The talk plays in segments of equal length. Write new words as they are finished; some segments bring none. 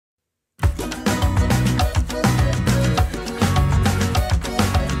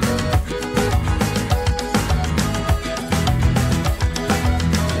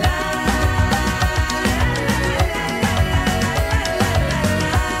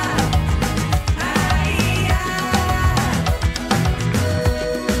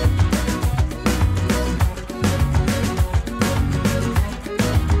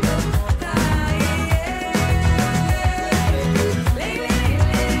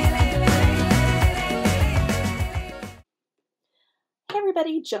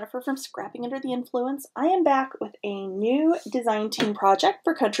everybody, Jennifer from Scrapping Under the Influence. I am back with a new design team project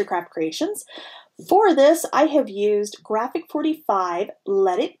for Country Craft Creations. For this, I have used Graphic 45,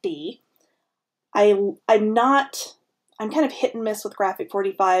 Let It Be. I'm kind of hit and miss with Graphic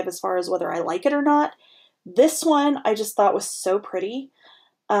 45 as far as whether I like it or not. This one I just thought was so pretty,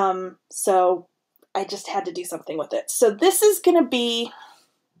 so I just had to do something with it. So this is going to be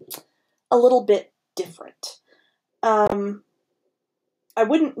a little bit different. I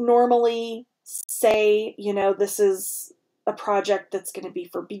wouldn't normally say, you know, this is a project that's going to be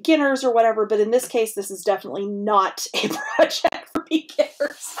for beginners or whatever, but in this case, this is definitely not a project for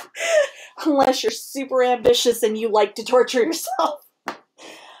beginners, unless you're super ambitious and you like to torture yourself.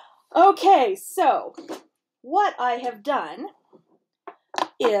 Okay, so what I have done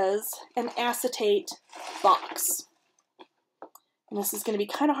is an acetate box. And this is going to be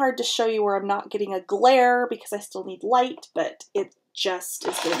kind of hard to show you where I'm not getting a glare because I still need light, but it just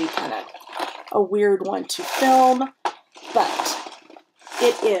is going to be kind of a weird one to film. But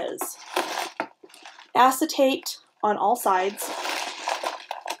it is acetate on all sides.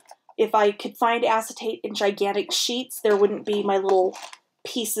 If I could find acetate in gigantic sheets, there wouldn't be my little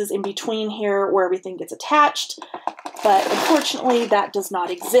pieces in between here where everything gets attached. But unfortunately, that does not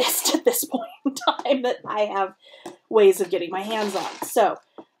exist at this point in time that I have ways of getting my hands on. So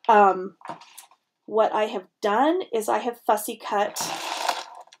what I have done is I have fussy cut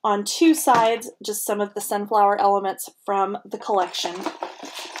on two sides just some of the sunflower elements from the collection,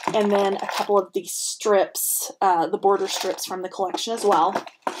 and then a couple of these strips, the border strips from the collection as well.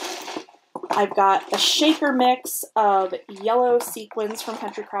 I've got a shaker mix of yellow sequins from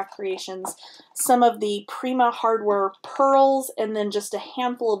Country Craft Creations, some of the Prima Hardware pearls, and then just a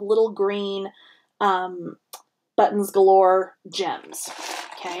handful of little green buttons galore gems.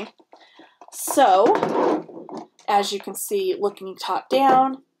 Okay, so as you can see, looking top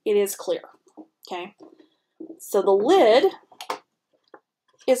down, it is clear. Okay, so the lid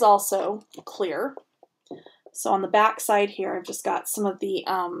is also clear. So on the back side here, I've just got some of the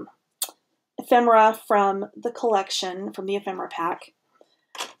ephemera from the collection, from the ephemera pack.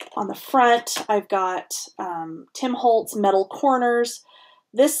 On the front, I've got Tim Holtz metal corners.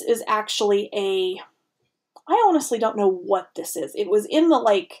 This is actually I honestly don't know what this is. It was in the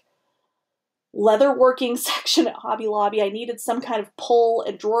like leather working section at Hobby Lobby. I needed some kind of pull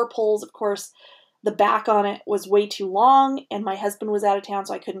and drawer pulls. Of course, the back on it was way too long and my husband was out of town,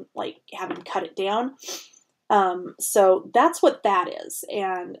 so I couldn't like have him cut it down. So that's what that is.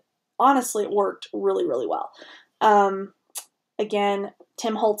 And honestly, it worked really, really well. Again,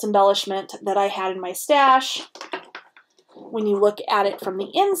 Tim Holtz embellishment that I had in my stash. When you look at it from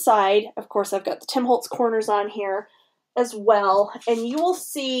the inside, of course, I've got the Tim Holtz corners on here as well. And you will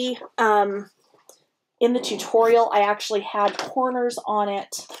see in the tutorial, I actually had corners on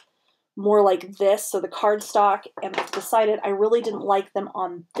it more like this, so the cardstock, and I decided I really didn't like them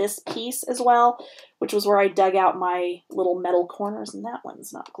on this piece as well, which was where I dug out my little metal corners, and that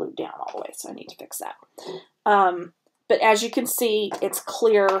one's not glued down all the way, so I need to fix that. But as you can see, it's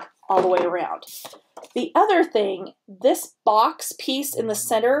clear all the way around. The other thing, this box piece in the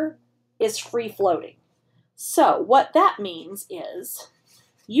center is free floating. So what that means is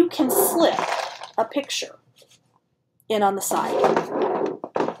you can slip a picture in on the side,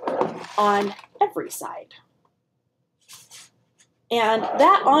 on every side. And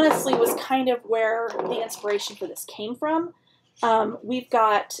that honestly was kind of where the inspiration for this came from. We've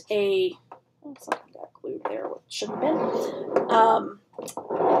got something got glued there, what shouldn't have been.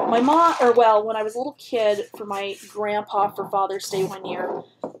 My mom, when I was a little kid for my grandpa for Father's Day one year,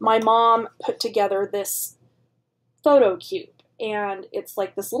 my mom put together this photo cube. And it's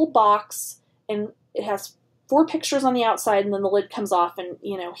like this little box, and it has 4 pictures on the outside, and then the lid comes off, and,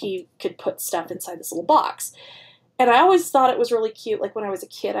 you know, he could put stuff inside this little box. And I always thought it was really cute. Like when I was a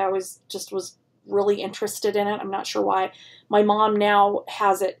kid, I was really interested in it. I'm not sure why. My mom now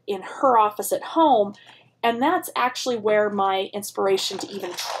has it in her office at home, and that's actually where my inspiration to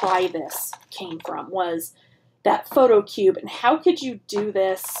even try this came from, was that photo cube. And how could you do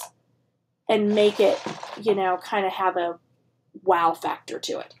this and make it, you know, kind of have a wow factor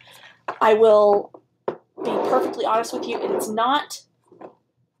to it? I will be perfectly honest with you, it's not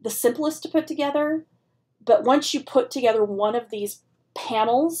the simplest to put together, but once you put together one of these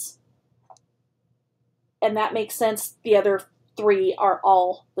panels, and that makes sense, the other 3 are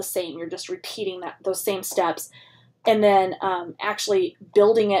all the same. You're just repeating those same steps, and then actually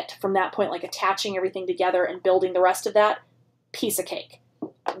building it from that point, like attaching everything together and building the rest of that, piece of cake.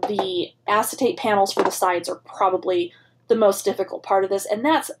 The acetate panels for the sides are probably the most difficult part of this, and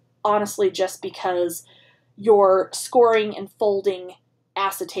that's honestly just because you're scoring and folding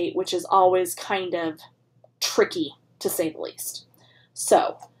acetate, which is always kind of tricky, to say the least.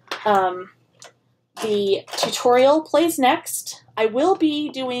 So, the tutorial plays next. I will be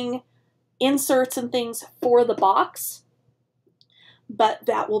doing inserts and things for the box, but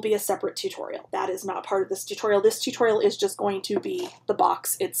that will be a separate tutorial. That is not part of this tutorial. This tutorial is just going to be the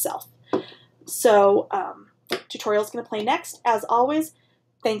box itself. So, tutorial is going to play next. As always,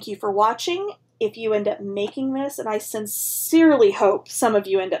 thank you for watching. If you end up making this, and I sincerely hope some of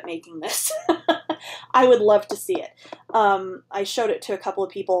you end up making this, I would love to see it. I showed it to a couple of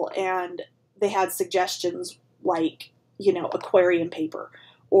people, and they had suggestions like, you know, aquarium paper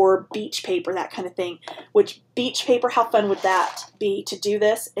or beach paper, that kind of thing. Which beach paper, how fun would that be to do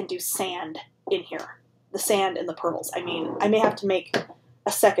this and do sand in here? The sand and the pearls. I mean, I may have to make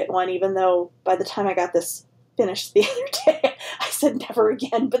a second one, even though by the time I got this finished the other day, I said never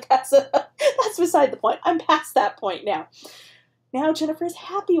again, but that's beside the point. I'm past that point now. Now Jennifer is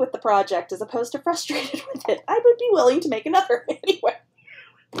happy with the project as opposed to frustrated with it. I would be willing to make another anyway.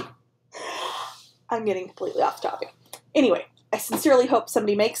 I'm getting completely off topic. Anyway, I sincerely hope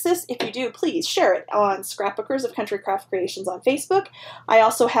somebody makes this. If you do, please share it on Scrapbookers of Country Craft Creations on Facebook. I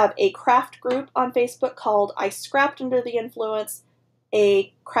also have a craft group on Facebook called I Scrapped Under the Influence,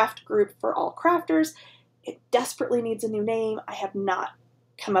 a craft group for all crafters. It desperately needs a new name. I have not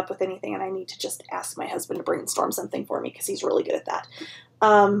come up with anything, and I need to just ask my husband to brainstorm something for me because he's really good at that.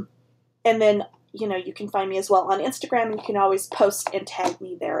 And then, you know, you can find me as well on Instagram, and you can always post and tag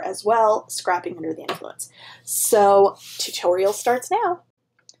me there as well, Scrapping Under the Influence. So, tutorial starts now.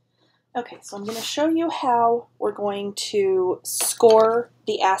 Okay, so I'm going to show you how we're going to score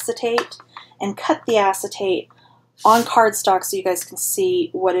the acetate and cut the acetate on cardstock so you guys can see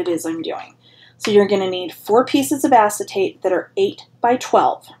what it is I'm doing. So you're going to need 4 pieces of acetate that are 8 by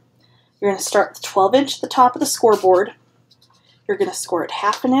 12. You're going to start with 12 inch at the top of the scoreboard. You're going to score it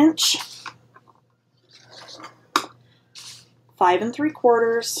 1/2 inch, 5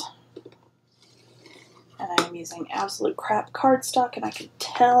 3/4, and I'm using absolute crap cardstock, and I can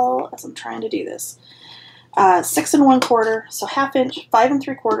tell as I'm trying to do this. 6 1/4, so 1/2 inch, 5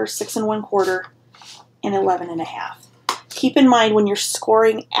 3/4, 6 1/4, and 11 1/2. Keep in mind when you're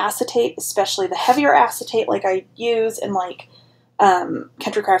scoring acetate, especially the heavier acetate like I use in like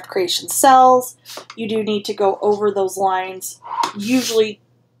Country Craft Creation cells, you do need to go over those lines. Usually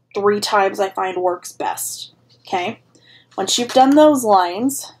 3 times I find works best. Okay? Once you've done those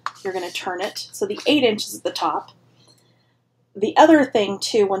lines, you're going to turn it so the 8 inches at the top. The other thing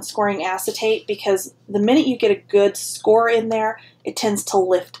too when scoring acetate, because the minute you get a good score in there, it tends to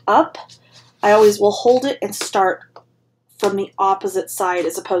lift up. I always will hold it and start from the opposite side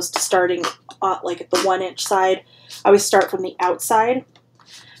as opposed to starting like at the 1 inch side. I always start from the outside.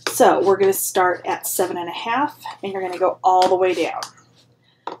 So we're going to start at 7 1/2 and you're going to go all the way down.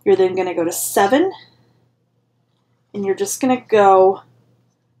 You're then going to go to 7 and you're just going to go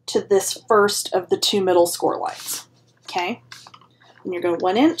to this first of the 2 middle score lines. Okay? And you're going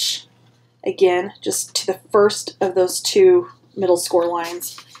 1 inch, again, just to the first of those 2 middle score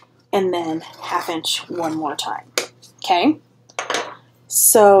lines, and then 1/2 inch one more time. Okay,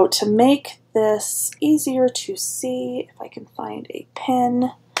 so to make this easier to see, if I can find a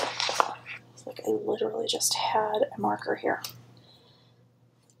pen, it's like I literally just had a marker here.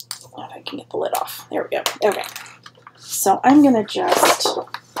 If I can get the lid off. There we go. Okay, so I'm going to just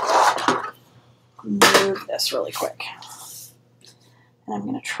move this really quick. And I'm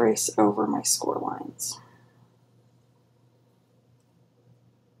going to trace over my score lines.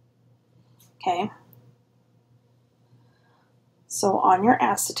 Okay. So on your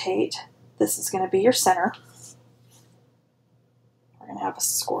acetate, this is going to be your center. We're going to have a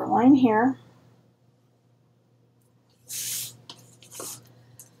score line here.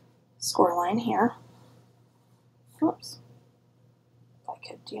 Score line here. Oops. If I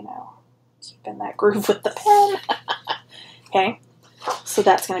could, you know, keep in that groove with the pen. Okay. So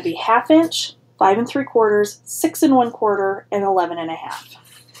that's going to be 1/2 inch, 5 3/4, 6 1/4, and 11 1/2.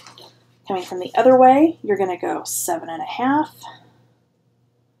 Coming from the other way, you're going to go 7 1/2.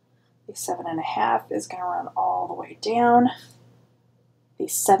 The 7 1/2 is going to run all the way down. The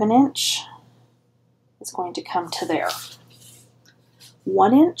 7 inch is going to come to there.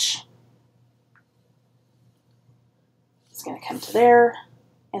 1 inch is going to come to there,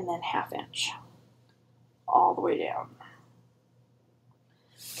 and then 1/2 inch all the way down.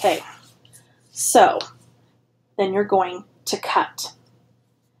 Okay, so then you're going to cut.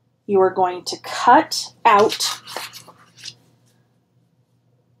 You are going to cut out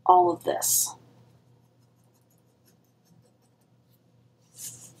all of this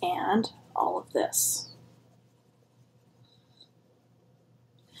and all of this.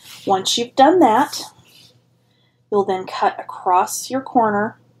 Once you've done that, you'll then cut across your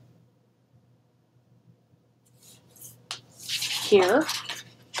corner here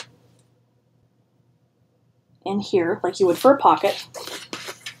and here, like you would for a pocket.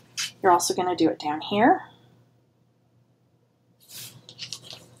 You're also going to do it down here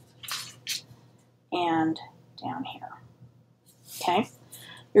and down here. Okay?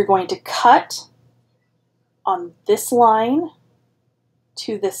 You're going to cut on this line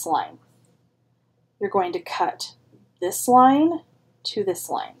to this line. You're going to cut this line to this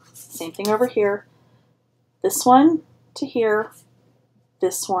line. Same thing over here. This one to here,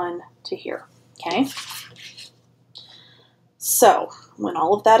 this one to here. Okay? So, when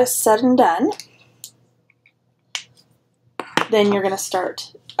all of that is said and done, then you're going to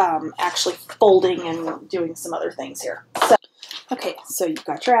start actually folding and doing some other things here. So, okay, so you've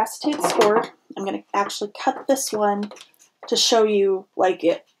got your acetate scored. I'm going to actually cut this one to show you like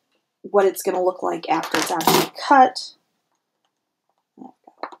what it's going to look like after it's actually cut. I've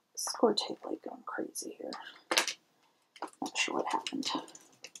got score tape like going crazy here. Not sure what happened.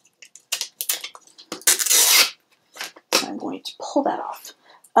 So I'm going to pull that off.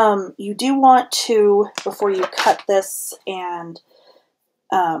 You do want to, before you cut this and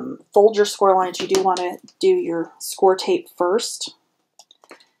fold your score lines, you do want to do your score tape first.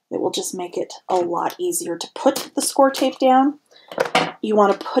 It will just make it a lot easier to put the score tape down. You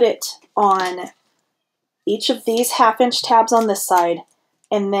want to put it on each of these 1/2-inch tabs on this side,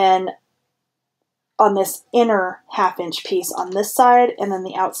 and then on this inner 1/2-inch piece on this side, and then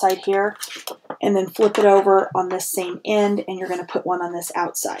the outside here, and then flip it over on this same end, and you're going to put one on this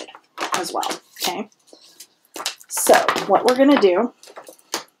outside as well. Okay. So what we're going to do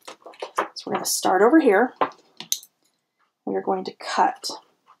is we're going to start over here. We're going to cut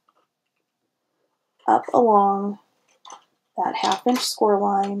up along that 1/2-inch score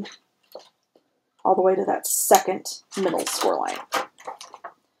line all the way to that second middle score line.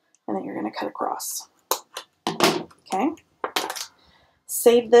 And then you're going to cut across. Okay?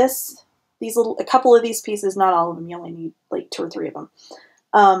 Save this. A couple of these pieces, not all of them, you only need like 2 or 3 of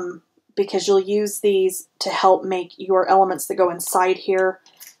them. Because you'll use these to help make your elements that go inside here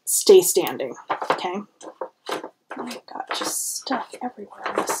stay standing. Okay? I've got just stuff everywhere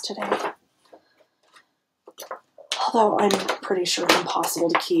on this today. Although I'm pretty sure it's impossible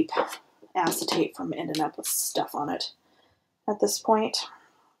to keep acetate from ending up with stuff on it at this point.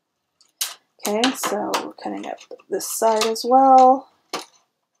 Okay, so we're cutting up this side as well.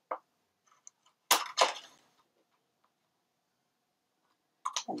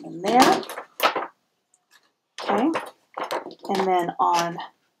 And then there. Okay, and then on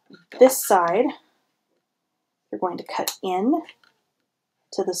this side, you're going to cut in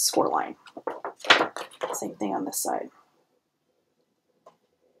to the score line. Same thing on this side.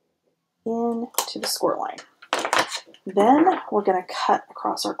 In to the score line. Then we're going to cut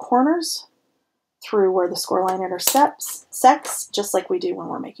across our corners through where the score line intersects, just like we do when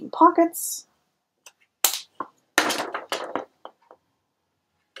we're making pockets.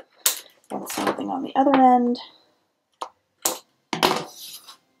 And the same thing on the other end.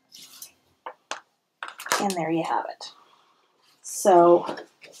 And there you have it. So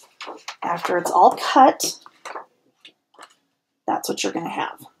after it's all cut, that's what you're going to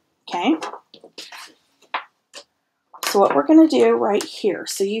have. Okay? So what we're going to do right here,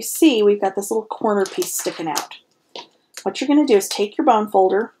 so you see we've got this little corner piece sticking out. What you're going to do is take your bone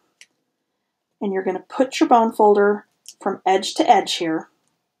folder, and you're going to put your bone folder from edge to edge here,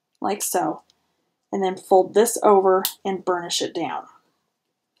 like so, and then fold this over and burnish it down.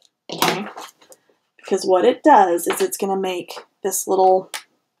 Okay? Because what it does is it's going to make this little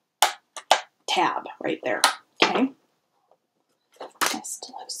tab right there. Okay? I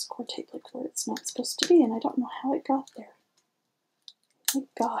still have score tape like where it's not supposed to be, and I don't know how it got there. Oh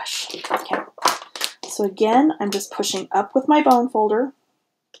gosh. Okay. So again, I'm just pushing up with my bone folder,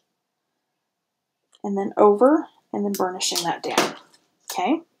 and then over, and then burnishing that down.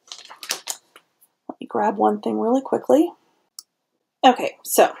 Okay? Let me grab one thing really quickly. Okay,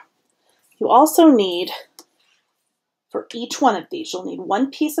 so you also need, for each one of these, you'll need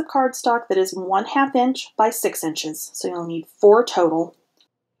one piece of cardstock that is 1/2 inch by 6 inches. So you'll need 4 total.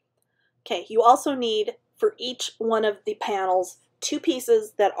 Okay, you also need, for each one of the panels, 2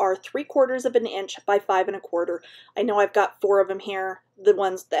 pieces that are 3/4 of an inch by 5 1/4. I know I've got 4 of them here. The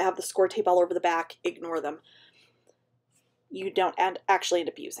ones that have the score tape all over the back, ignore them. You don't actually end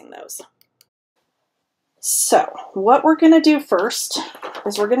up using those. So what we're going to do first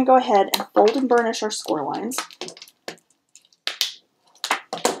is we're going to go ahead and fold and burnish our score lines.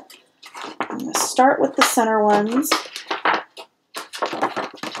 I'm going to start with the center ones.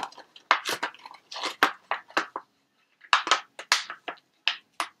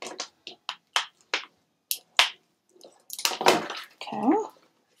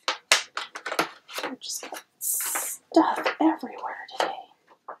 just got stuff everywhere today.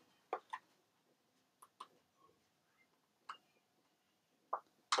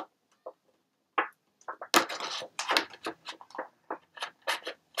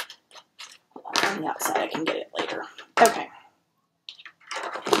 On the outside, I can get it later. Okay.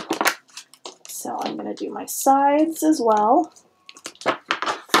 So I'm going to do my sides as well.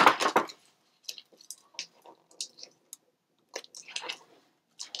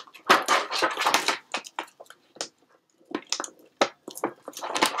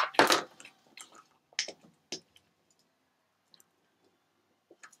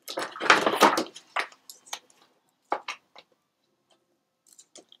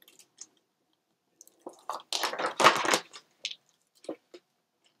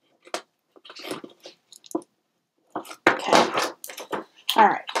 All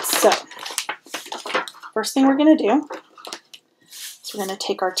right, so first thing we're going to do is we're going to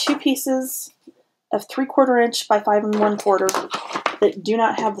take our two pieces of 3/4 inch by 5 1/4 that do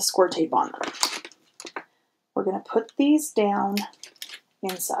not have the score tape on them. We're going to put these down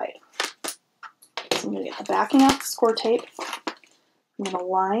inside. So I'm going to get the backing off the score tape. I'm going to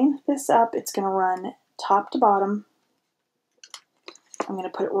line this up. It's going to run top to bottom. I'm going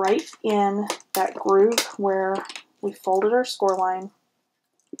to put it right in that groove where we folded our score line.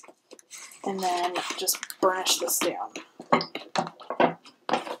 And then just burnish this down.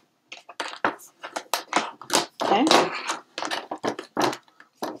 Okay.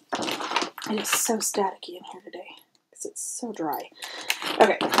 It is so staticky in here today because it's so dry.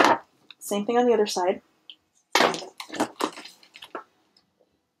 Okay, same thing on the other side.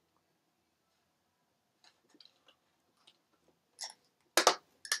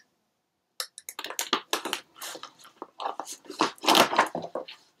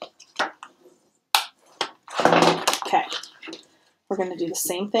 Okay, we're going to do the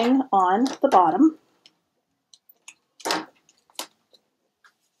same thing on the bottom.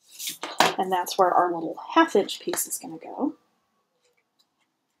 And that's where our little 1/2 inch piece is going to go.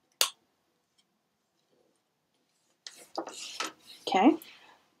 Okay,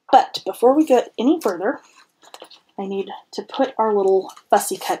 but before we go any further, I need to put our little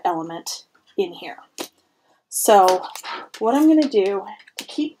fussy cut element in here. So what I'm going to do to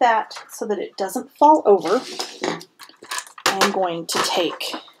keep that so that it doesn't fall over, I'm going to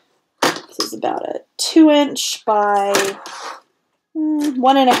take, this is about a 2 inch by 1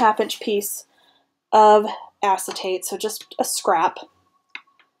 1/2 inch piece of acetate, so just a scrap.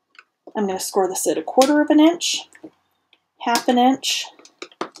 I'm going to score this at 1/4 inch, 1/2 inch,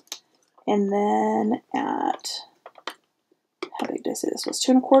 and then at, how big did I say this was,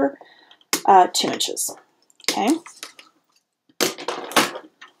 2 1/4? 2 inches. Okay.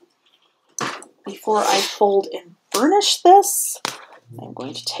 Before I fold and burnish this, I'm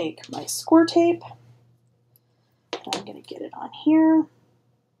going to take my score tape. And I'm going to get it on here.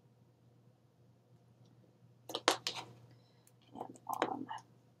 And on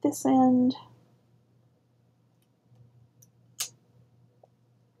this end.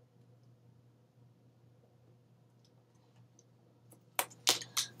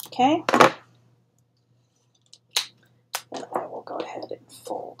 Okay. Then I will go ahead and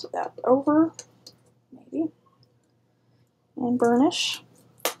fold that over, maybe, and burnish.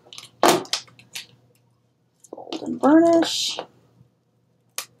 Fold and burnish.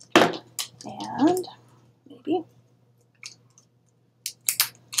 And maybe.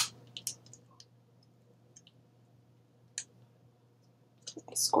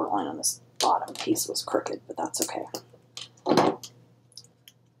 My score line on this bottom piece was crooked, but that's okay.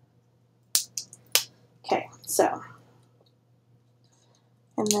 Okay, so,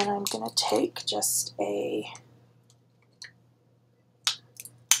 and then I'm going to take just a,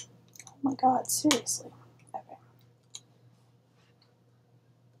 oh my God, seriously. Okay.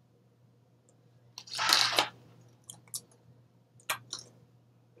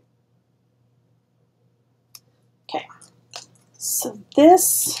 Okay, so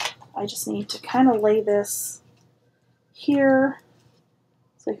this, I just need to kind of lay this here.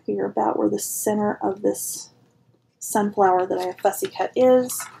 So I figure about where the center of this sunflower that I have fussy cut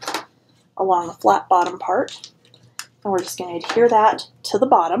is, along the flat bottom part. And we're just going to adhere that to the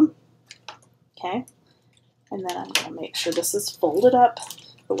bottom. Okay. And then I'm going to make sure this is folded up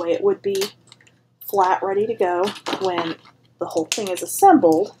the way it would be flat, ready to go when the whole thing is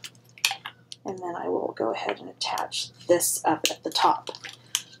assembled. And then I will go ahead and attach this up at the top.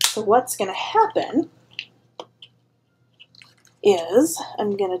 So what's going to happen is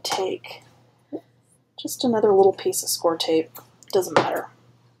I'm going to take just another little piece of score tape, doesn't matter.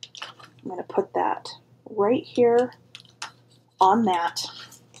 I'm going to put that right here on that,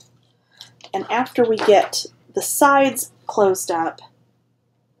 And after we get the sides closed up,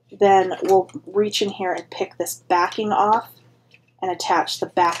 then we'll reach in here and pick this backing off and attach the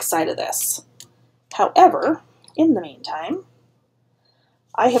back side of this. However, in the meantime,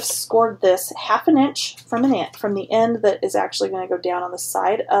 I have scored this 1/2 inch from the end that is actually going to go down on the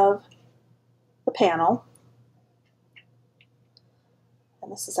side of the panel.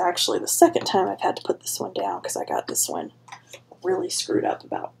 And this is actually the second time I've had to put this one down because I got this one really screwed up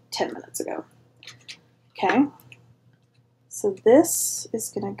about 10 minutes ago. Okay, so this is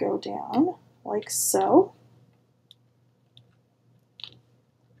going to go down like so.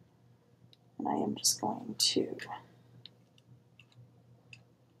 And I am just going to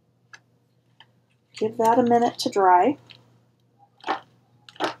give that a minute to dry.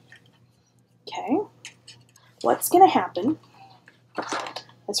 Okay, what's going to happen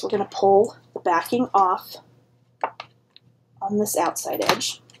is we're going to pull the backing off on this outside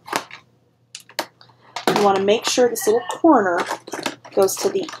edge. You want to make sure this little corner goes to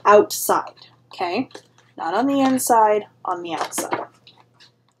the outside, okay? Not on the inside, on the outside.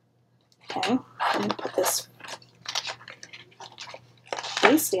 Okay, I'm going to put this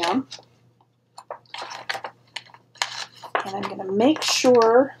face down. And I'm going to make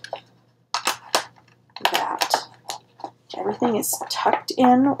sure that everything is tucked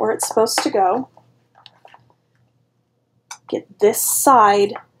in where it's supposed to go. Get this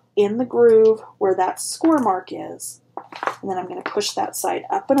side in the groove where that score mark is. And then I'm going to push that side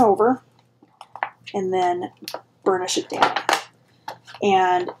up and over and then burnish it down.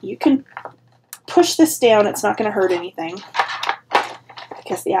 And you can push this down, it's not going to hurt anything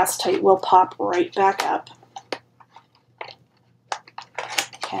because the acetate will pop right back up.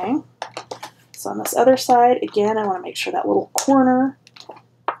 Okay, so on this other side, again, I want to make sure that little corner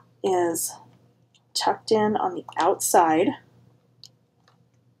is tucked in on the outside.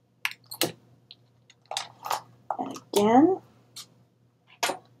 And again,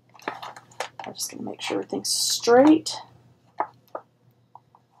 I'm just going to make sure everything's straight.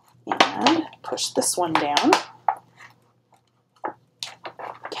 And push this one down.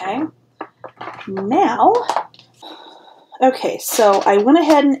 Okay, now, okay, so I went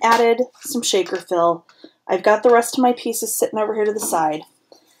ahead and added some shaker fill. I've got the rest of my pieces sitting over here to the side.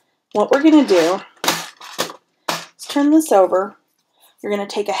 What we're going to do is turn this over. You're going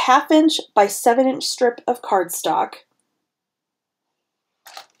to take a 1/2 inch by 7 inch strip of cardstock.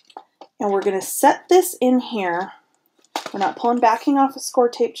 And we're going to set this in here. We're not pulling backing off of score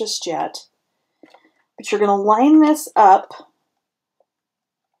tape just yet. But you're going to line this up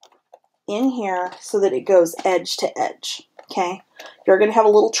in here so that it goes edge to edge. Okay? You're going to have a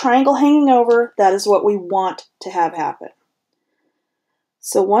little triangle hanging over. That is what we want to have happen.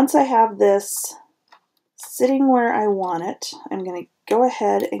 So once I have this sitting where I want it, I'm going to go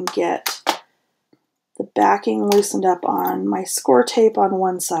ahead and get the backing loosened up on my score tape on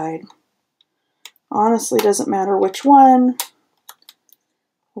one side. Honestly, doesn't matter which one,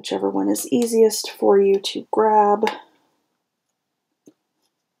 whichever one is easiest for you to grab.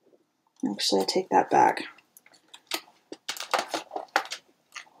 Actually, I take that back.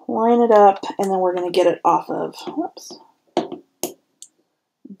 Line it up, and then we're going to get it off of, whoops,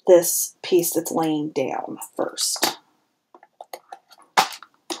 this piece that's laying down first.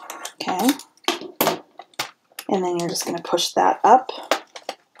 Okay. And then you're just going to push that up.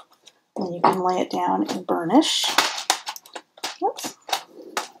 And you can lay it down and burnish. Whoops.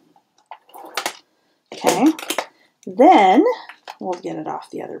 Okay. Then we'll get it off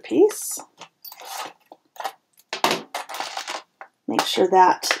the other piece. Make sure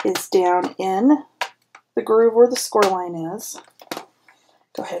that is down in the groove where the score line is.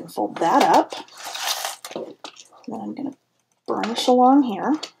 Go ahead and fold that up. Then I'm going to burnish along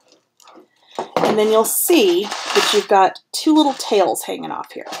here. And then you'll see that you've got two little tails hanging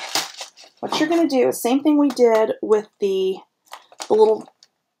off here. What you're going to do is same thing we did with the little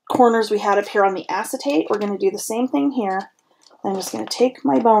corners we had up here on the acetate. We're going to do the same thing here. I'm just going to take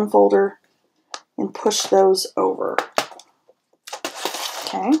my bone folder and push those over.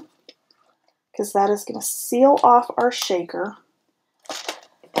 Okay? Because that is going to seal off our shaker.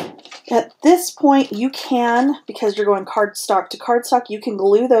 At this point, you can, because you're going cardstock to cardstock, you can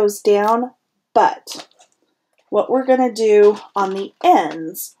glue those down, but what we're going to do on the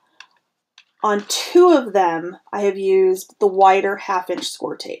ends, on two of them, I have used the wider 1/2 inch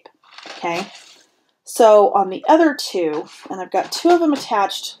score tape, okay? So on the other two, and I've got two of them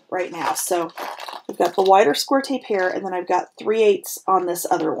attached right now, so I've got the wider score tape here, and then I've got 3/8 on this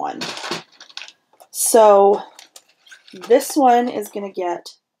other one. So this one is going to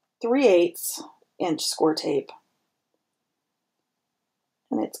get 3/8 inch score tape,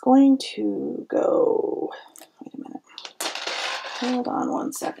 And it's going to go, wait a minute, hold on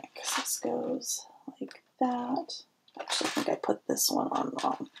one second, because this goes like that. Actually, I think I put this one on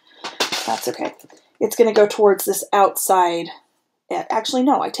wrong. That's okay. It's going to go towards this outside. Actually,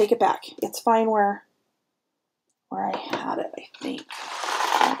 no, I take it back. It's fine where I had it, I think.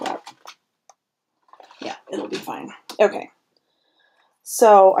 Yeah, it'll be fine. Okay.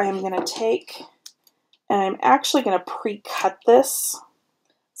 So I am going to take, and I'm actually going to pre-cut this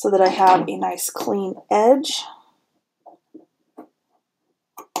so that I have a nice clean edge.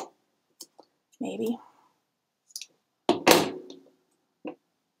 Maybe.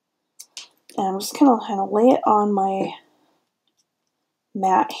 And I'm just going to kind of lay it on my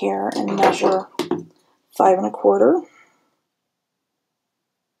mat here and measure 5 1/4.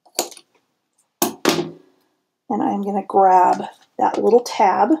 And I'm going to grab that little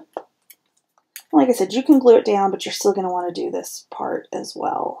tab. Like I said, you can glue it down, but you're still going to want to do this part as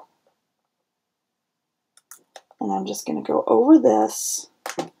well. And I'm just going to go over this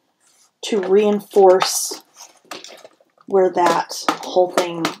to reinforce where that whole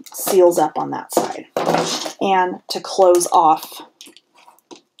thing seals up on that side. And to close off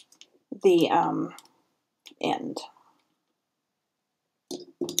the end.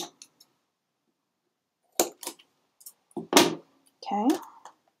 Okay.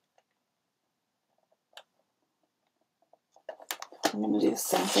 I'm going to do the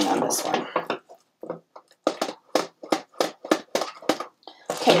same thing on this one.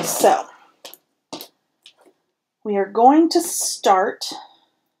 Okay, so we are going to start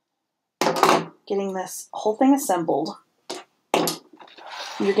getting this whole thing assembled.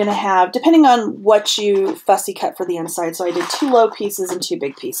 You're going to have, depending on what you fussy cut for the inside, so I did 2 low pieces and 2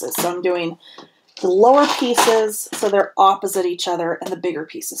 big pieces. So I'm doing the lower pieces so they're opposite each other, and the bigger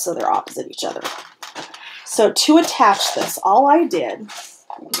pieces so they're opposite each other. So to attach this, all I did,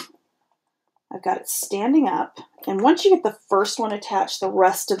 I've got it standing up, and once you get the first one attached, the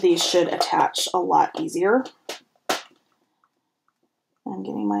rest of these should attach a lot easier. I'm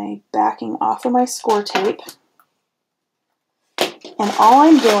getting my backing off of my score tape, and all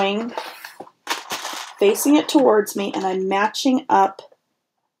I'm doing, facing it towards me, and I'm matching up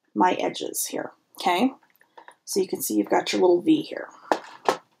my edges here, okay? So you can see you've got your little V here.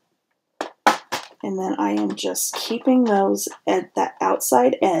 And then I am just keeping those at that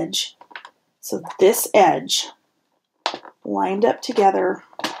outside edge. So this edge lined up together.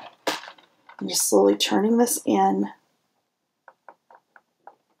 I'm just slowly turning this in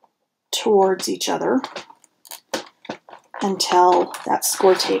towards each other until that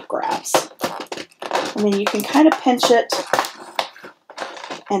score tape grabs. And then you can kind of pinch it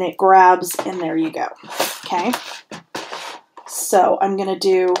and it grabs, and there you go. Okay? So I'm going to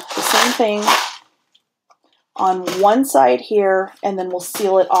do the same thing on one side here, and then we'll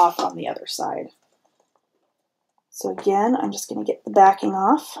seal it off on the other side. So again, I'm just going to get the backing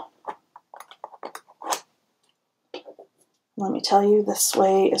off. Let me tell you, this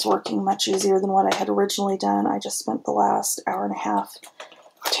way is working much easier than what I had originally done. I just spent the last hour and a half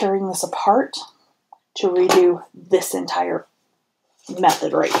tearing this apart to redo this entire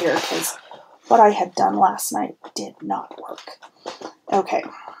method right here, because what I had done last night did not work. Okay.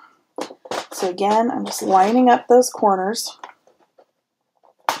 So again, I'm just lining up those corners.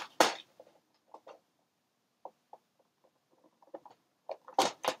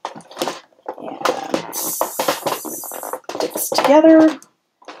 And sticks together,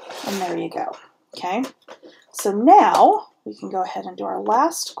 and there you go. Okay, so now we can go ahead and do our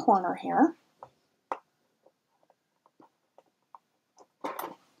last corner here.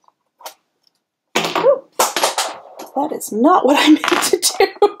 Whew. That is not what I meant to do.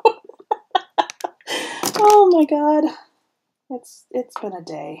 Oh my God, it's been a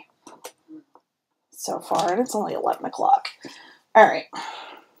day so far, and it's only 11 o'clock. All right,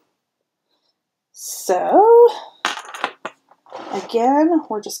 so again,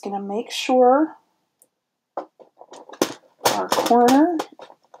 we're just going to make sure our corner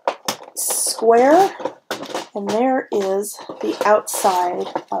is square, and there is the outside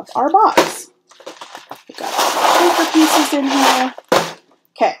of our box. We've got our paper pieces in here.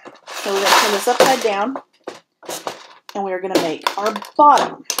 Okay, so we're going to turn this upside down, and we're going to make our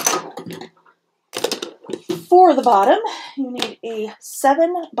bottom. For the bottom, you need a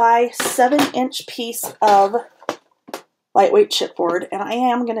 7 by 7 inch piece of lightweight chipboard, and I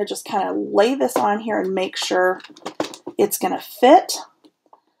am going to just kind of lay this on here and make sure it's going to fit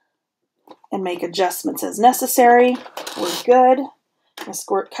and make adjustments as necessary. We're good. I'm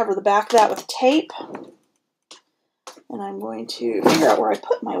going to cover the back of that with tape, and I'm going to figure out where I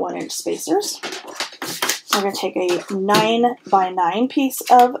put my 1 inch spacers. We're going to take a 9x9 piece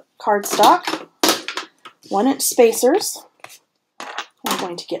of cardstock, 1-inch spacers. I'm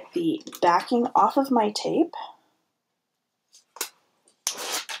going to get the backing off of my tape.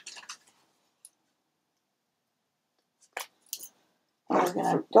 And we're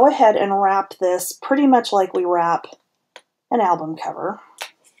going to go ahead and wrap this pretty much like we wrap an album cover.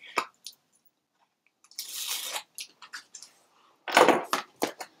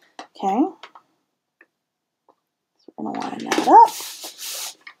 Okay. So we're going to line that up.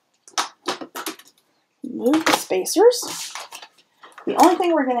 Move the spacers. The only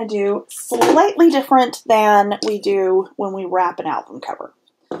thing we're going to do slightly different than we do when we wrap an album cover.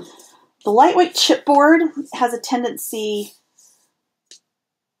 The lightweight chipboard has a tendency,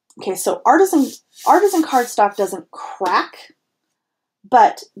 okay, so artisan cardstock doesn't crack,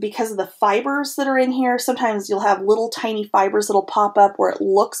 but because of the fibers that are in here, sometimes you'll have little tiny fibers that'll pop up where it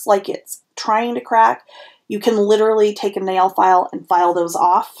looks like it's trying to crack. You can literally take a nail file and file those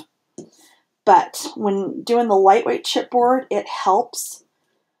off. But when doing the lightweight chipboard, it helps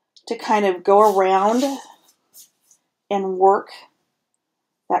to kind of go around and work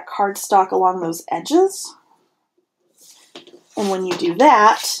that cardstock along those edges. And when you do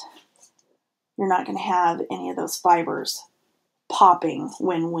that, you're not going to have any of those fibers popping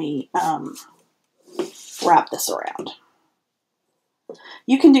when we wrap this around.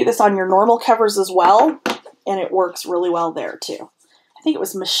 You can do this on your normal covers as well, and it works really well there too. I think it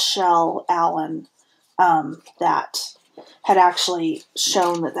was Michelle Allen that had actually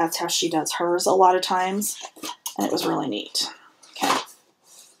shown that that's how she does hers a lot of times, and it was really neat. Okay,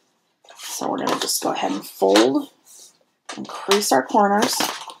 so we're going to just go ahead and fold and crease our corners.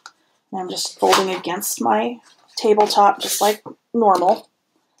 And I'm just folding against my tabletop just like normal.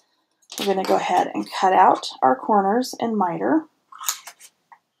 We're going to go ahead and cut out our corners in miter.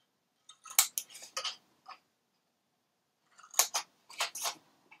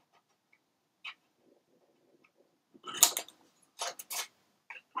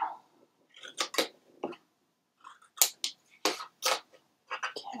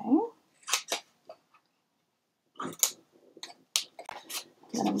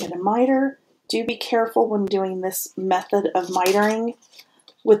 Then I'm going to miter. Do be careful when doing this method of mitering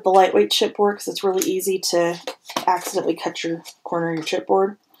with the lightweight chipboard because it's really easy to accidentally cut your corner of your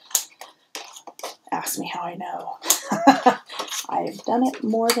chipboard. Ask me how I know. I've done it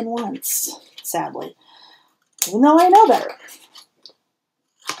more than once, sadly, even though I know better.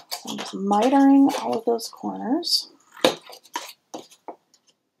 So I'm just mitering all of those corners.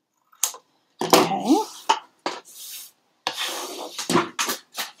 Okay.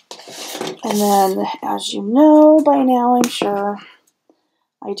 And then, as you know by now, I'm sure,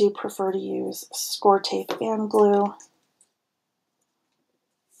 I do prefer to use score tape and glue.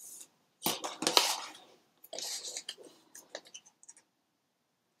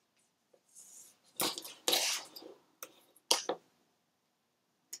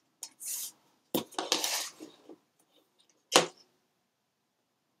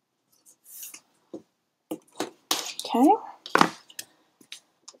 Okay.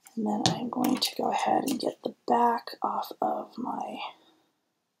 And then I'm going to go ahead and get the back off of my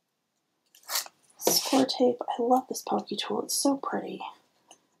score tape. I love this pokey tool. It's so pretty.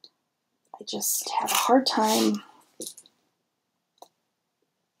 I just have a hard time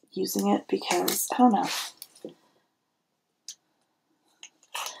using it because, I don't know.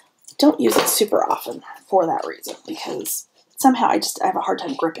 Don't use it super often for that reason because somehow I have a hard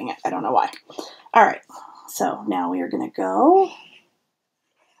time gripping it. I don't know why. All right. So now we are going to go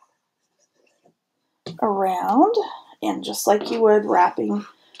around, and just like you would wrapping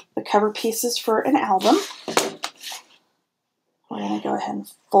the cover pieces for an album, we're going to go ahead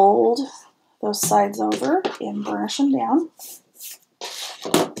and fold those sides over and burnish them down.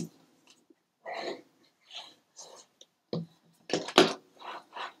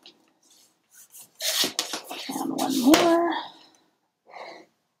 And one more.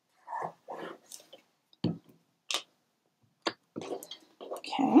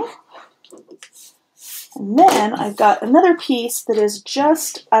 Okay. And then I've got another piece that is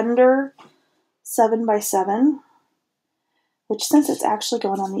just under 7 by 7, which since it's actually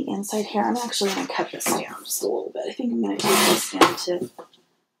going on the inside here, I'm actually going to cut this down just a little bit. I think I'm going to take this down to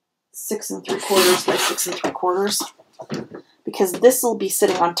 6 3/4 by 6 3/4 because this will be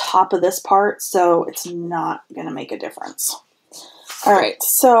sitting on top of this part, so it's not going to make a difference. All right,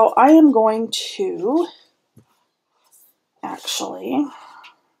 so I am going to actually,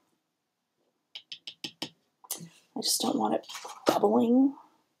 I just don't want it bubbling,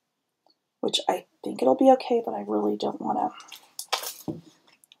 which I think it'll be okay, but I really don't want to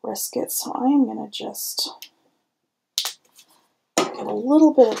risk it, so I'm going to just get a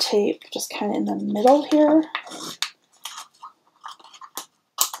little bit of tape just kind of in the middle here.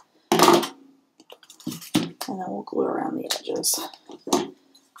 And then we'll glue around the edges.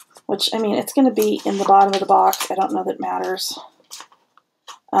 Which, I mean, it's going to be in the bottom of the box. I don't know that matters.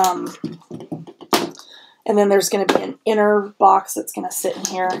 And then there's going to be an inner box that's going to sit in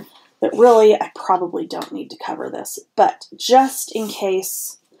here that really I probably don't need to cover this. But just in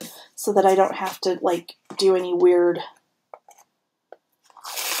case, so that I don't have to like do any weird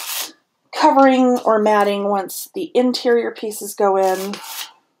covering or matting once the interior pieces go in,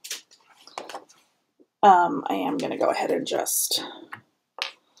 I am going to go ahead and just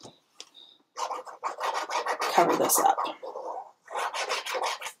cover this up.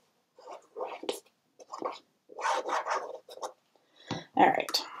 All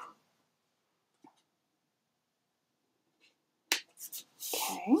right.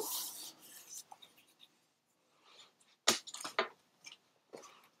 Okay.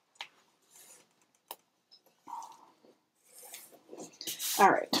 All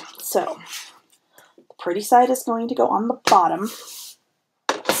right, so the pretty side is going to go on the bottom.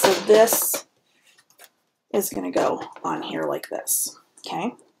 So this is going to go on here like this,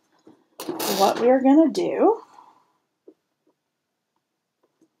 okay? What we're going to do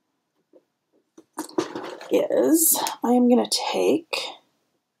is I am going to take,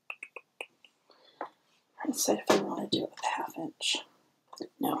 I decide if I want to do it with a 1/2 inch.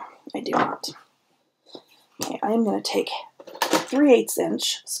 No, I do not. Okay, I am going to take 3/8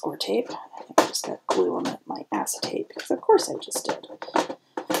 inch score tape. I think I just got glue on my acetate because of course I just did.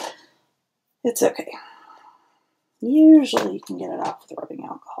 It's okay. Usually you can get it off with rubbing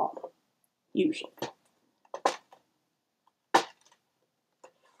alcohol. Usually.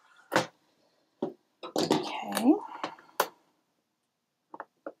 Okay.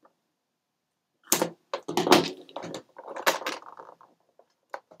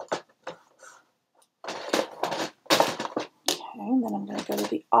 And then I'm going to go to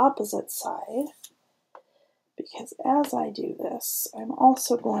the opposite side, because as I do this, I'm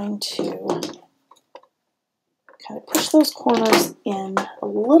also going to kind of push those corners in a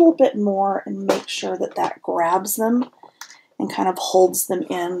little bit more and make sure that that grabs them and kind of holds them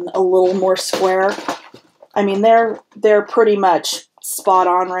in a little more square. I mean, they're pretty much spot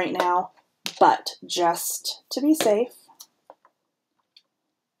on right now, but just to be safe,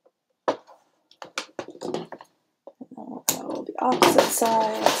 we'll go the opposite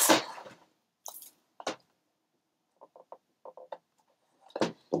sides.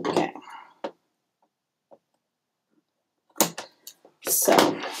 Okay.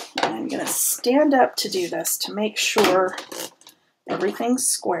 So I'm going to stand up to do this to make sure everything's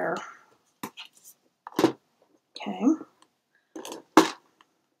square. Okay.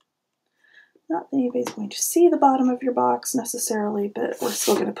 Not that anybody's going to see the bottom of your box necessarily, but we're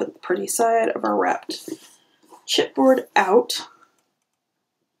still going to put the pretty side of our wrapped chipboard out.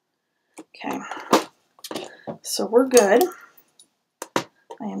 Okay, so we're good.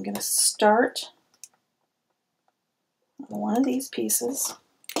 I am going to start on one of these pieces.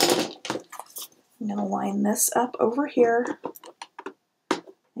 I'm going to line this up over here.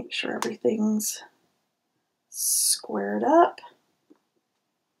 Make sure everything's squared up.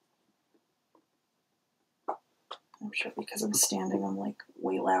 I'm sure because I'm standing, I'm like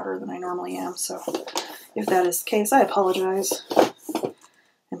way louder than I normally am, so if that is the case, I apologize.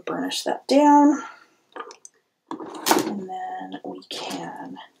 And burnish that down. And then we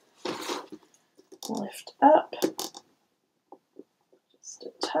can lift up just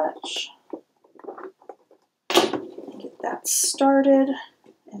a touch. Get that started.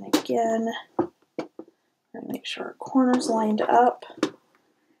 And again, we're going to make sure our corner's lined up.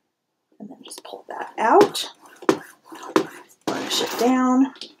 And then just pull that out. Burnish it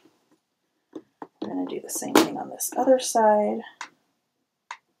down. I'm going to do the same thing on this other side.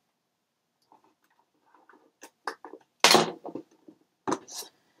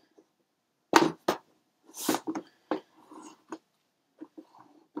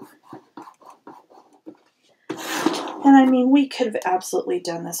 And I mean, we could have absolutely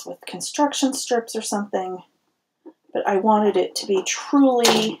done this with construction strips or something, but I wanted it to be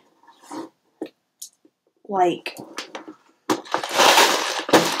truly like,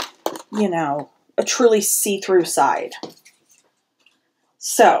 you know, a truly see-through side.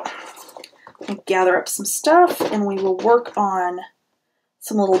 So, I'll gather up some stuff and we will work on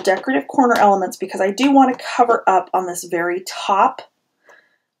some little decorative corner elements, because I do want to cover up on this very top,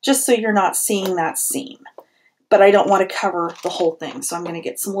 just so you're not seeing that seam. But I don't want to cover the whole thing, so I'm going to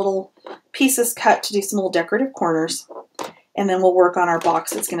get some little pieces cut to do some little decorative corners. and then we'll work on our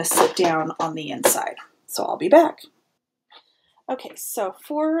box that's going to sit down on the inside. So I'll be back. Okay, so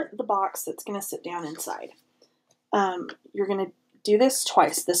for the box that's going to sit down inside, you're going to do this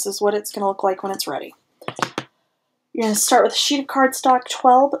twice. This is what it's going to look like when it's ready. You're going to start with a sheet of cardstock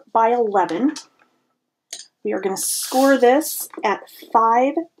 12 by 11. We are going to score this at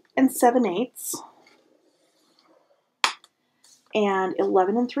 5 7/8 and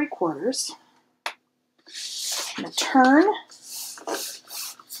 11 3/4. I'm going to turn,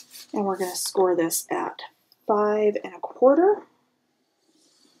 and we're going to score this at 5 1/4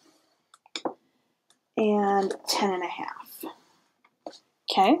 and 10 1/2.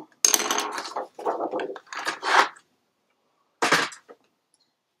 Okay.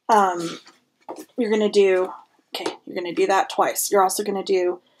 You're going to do that twice. You're also going to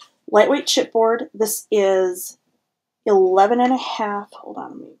do lightweight chipboard. This is 11 1/2. Hold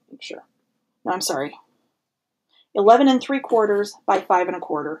on, let me make sure. No, I'm sorry. 11 3/4 by 5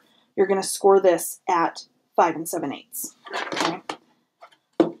 1/4. You're going to score this at 5 7/8. Okay.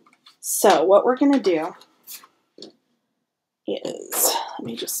 So what we're going to do is, let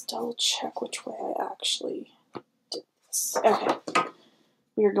me just double check which way I actually did this. Okay.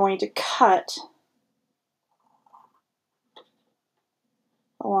 We are going to cut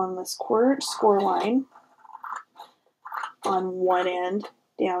along this 1/4 score line on one end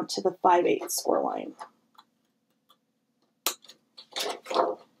down to the 5/8 score line.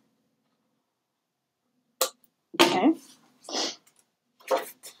 Okay.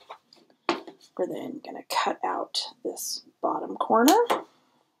 We're then going to cut out this bottom corner.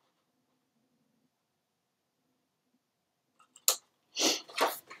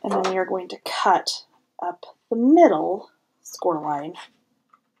 And then we are going to cut up the middle score line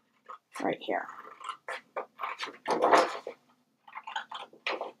right here.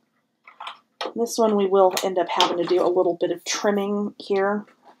 This one we will end up having to do a little bit of trimming here,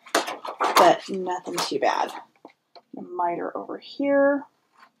 but nothing too bad. A miter over here,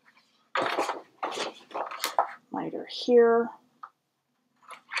 miter here,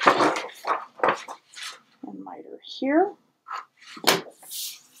 and miter here.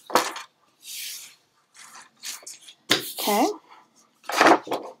 Okay.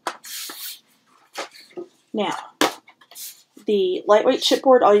 Now, the lightweight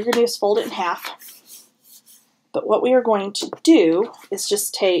chipboard, all you're going to do is fold it in half. But what we are going to do is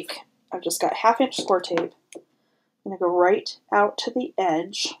just take, I've just got 1/2 inch score tape. I'm going to go right out to the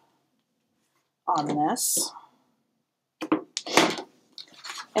edge on this.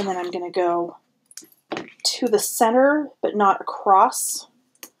 And then I'm going to go to the center, but not across.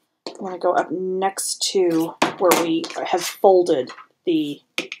 I'm going to go up next to where we have folded the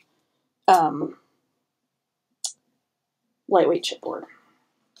lightweight chipboard.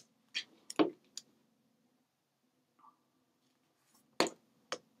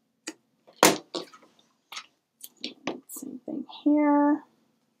 Same thing here.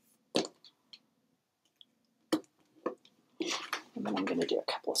 And then I'm going to do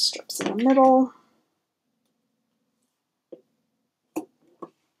a couple of strips in the middle.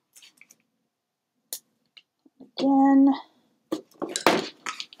 Again.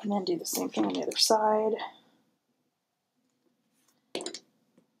 And then do the same thing on the other side.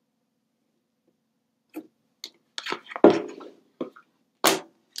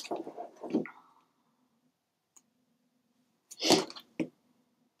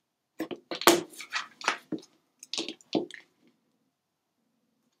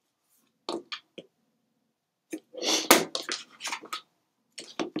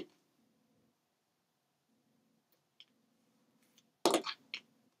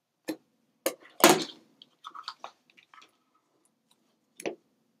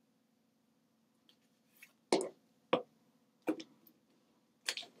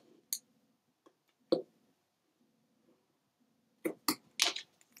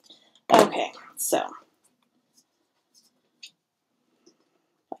 Okay, so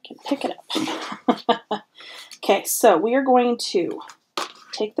I can pick it up. Okay, so we are going to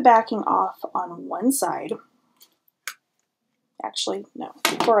take the backing off on one side. Actually, no,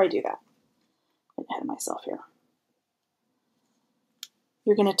 before I do that, I'm ahead of myself here.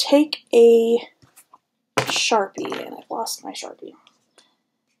 You're going to take a Sharpie, and I've lost my Sharpie.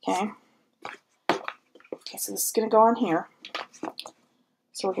 Okay. Okay, so this is going to go on here.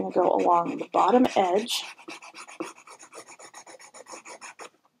 So we're going to go along the bottom edge.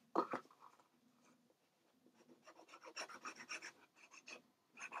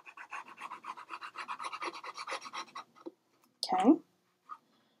 Okay.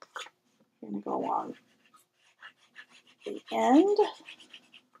 We're going to go along the end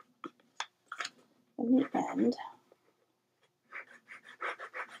and the end.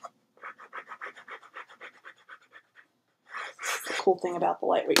 cool thing about the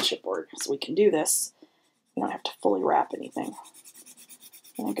lightweight chipboard is we can do this. We don't have to fully wrap anything.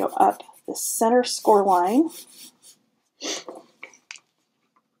 I'm going to go up the center score line,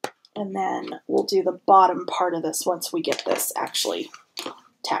 and then we'll do the bottom part of this once we get this actually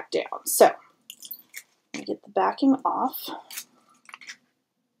tacked down. So I'm going to get the backing off.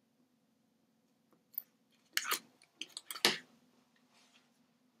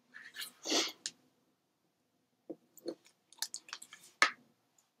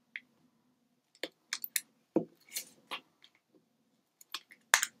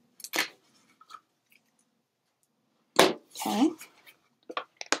 Okay,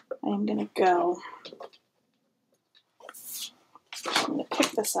 I'm going to go, I'm going to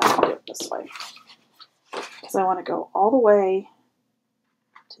pick this up and do it this way, because I want to go all the way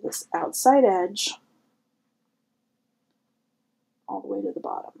to this outside edge, all the way to the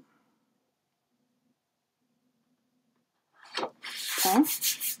bottom. Okay,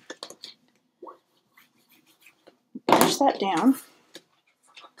 push that down,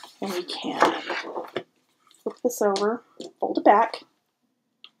 and we can flip this over, fold it back,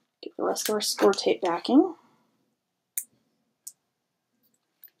 get the rest of our score tape backing.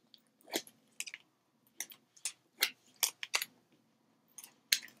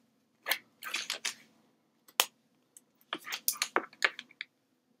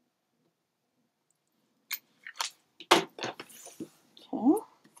 Okay.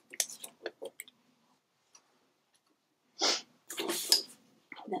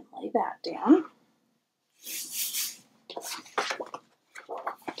 And then lay that down.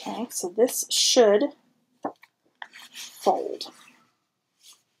 Okay, so this should fold.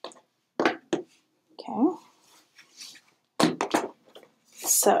 Okay.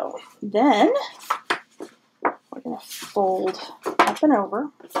 So then we're going to fold up and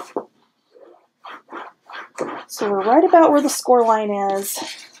over. So we're right about where the score line is,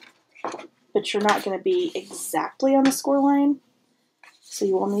 but you're not going to be exactly on the score line. So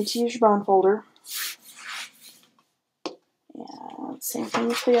you will need to use your bone folder. And same thing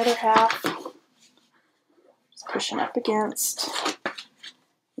with the other half. Just pushing up against,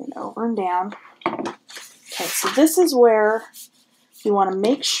 and over and down. Okay, so this is where we want to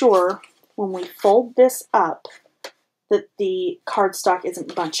make sure when we fold this up that the cardstock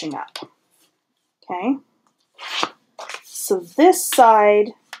isn't bunching up. Okay, so this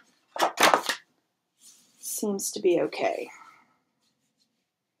side seems to be okay,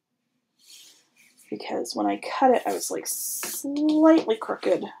 because when I cut it, I was like slightly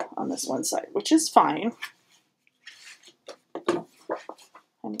crooked on this one side, which is fine. I'm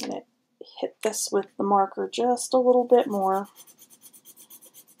going to hit this with the marker just a little bit more,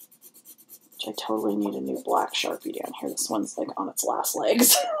 which I totally need a new black Sharpie down here. This one's like on its last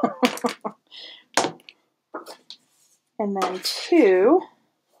legs. And then two,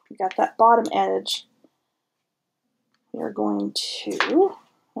 we got that bottom edge. We are going to,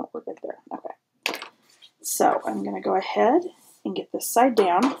 oh, we're good there. Okay. So I'm going to go ahead and get this side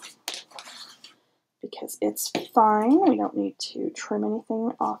down because it's fine. We don't need to trim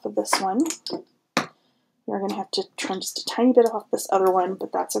anything off of this one. We're going to have to trim just a tiny bit off this other one,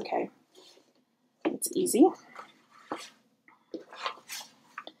 but that's okay. It's easy.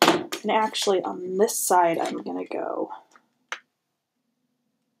 And actually on this side, I'm going to go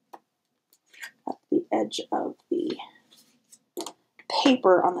at the edge of the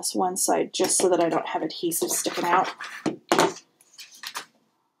paper on this one side just so that I don't have adhesive sticking out.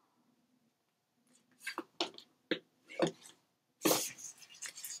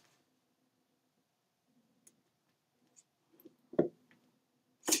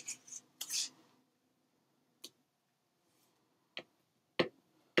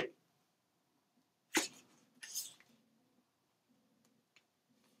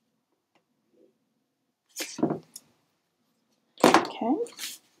 Okay.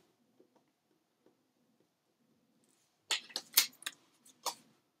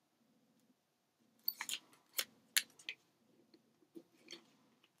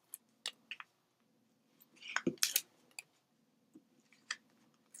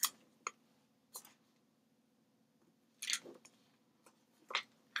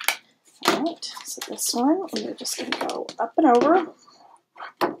 All right, so this one, we are just going to go up and over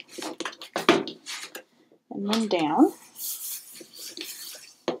and then down.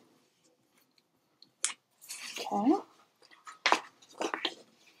 Okay.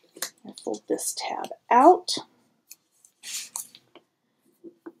 I'll fold this tab out,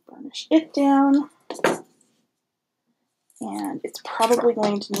 burnish it down, and it's probably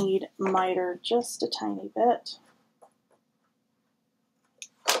going to need miter just a tiny bit.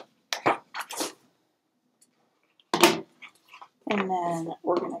 And then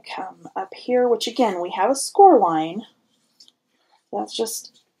we're going to come up here, which again, we have a score line. That's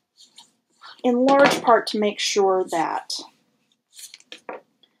just in large part to make sure that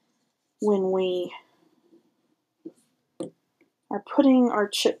when we are putting our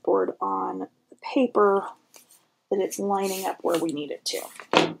chipboard on the paper, that it's lining up where we need it to.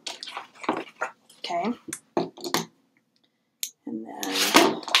 Okay. And then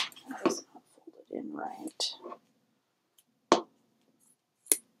that was not folded in right.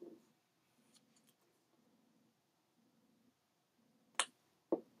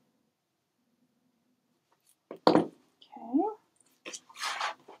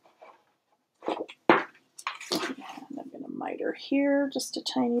 And I'm going to miter here just a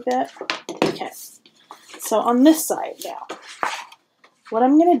tiny bit. Okay, so on this side now, what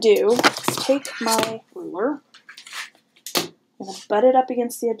I'm going to do is take my ruler, I'm going to butt it up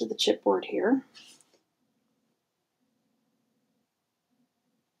against the edge of the chipboard here,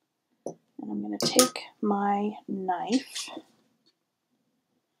 and I'm going to take my knife,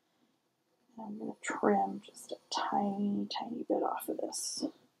 and I'm going to trim just a tiny, tiny bit off of this.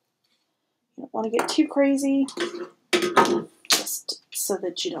 You don't want to get too crazy, just so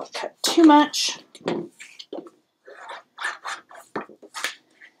that you don't cut too much. And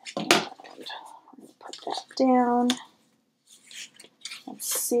I'm going to put that down and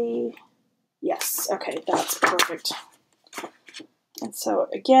see. Yes, okay, that's perfect. And so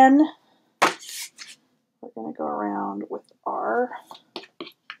again, we're going to go around with our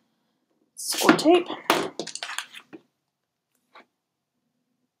score tape.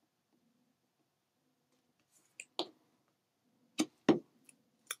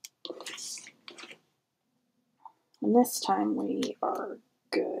 And this time we are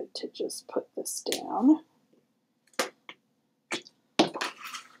good to just put this down.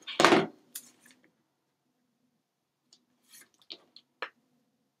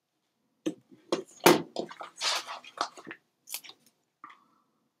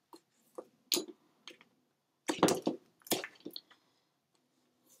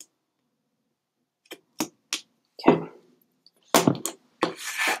 Okay,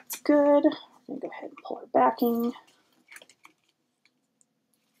 that's good. I'm going to go ahead and pull our backing.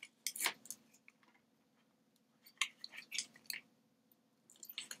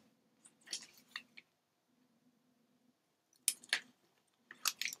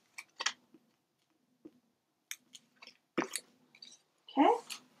 Okay,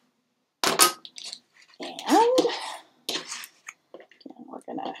 and again, we're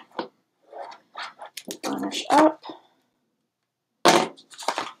going to burnish up,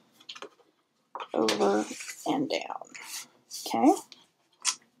 over, and down. Okay,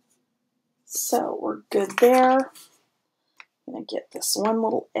 so we're good there. I'm going to get this one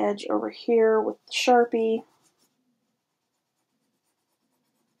little edge over here with the Sharpie.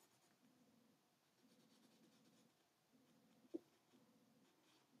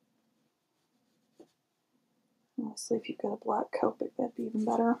 Honestly, if you've got a black Copic, that'd be even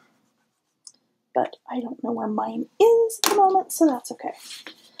better. But I don't know where mine is at the moment, so that's okay.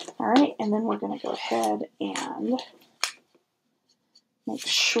 All right, and then we're going to go ahead and make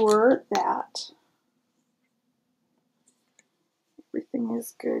sure that everything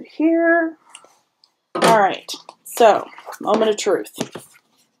is good here. All right, so moment of truth.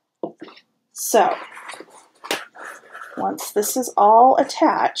 So once this is all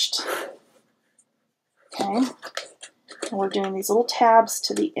attached, okay, and we're doing these little tabs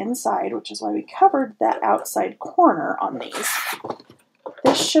to the inside, which is why we covered that outside corner on these.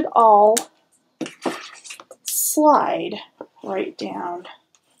 This should all slide right down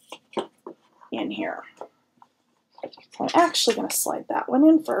in here. So I'm actually going to slide that one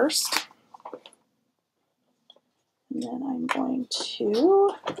in first. And then I'm going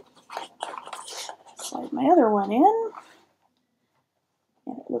to slide my other one in.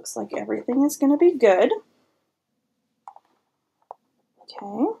 And it looks like everything is going to be good.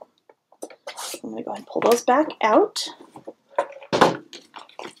 Okay. I'm going to go ahead and pull those back out.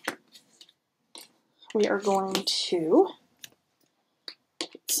 We are going to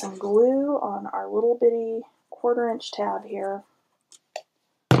put some glue on our little bitty 1/4 inch tab here.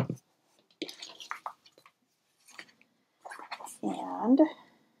 And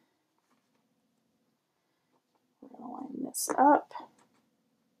we're going to line this up.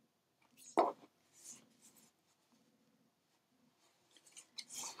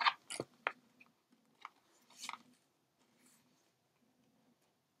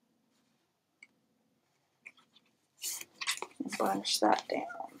 And burnish that down.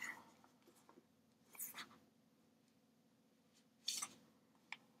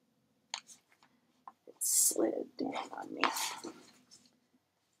 It slid down on me.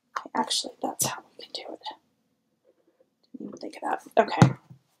 Actually, that's how we can do it. Didn't even think of that. Okay.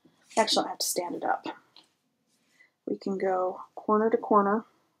 Actually, I have to stand it up. We can go corner to corner,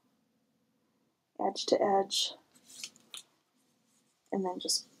 edge to edge, and then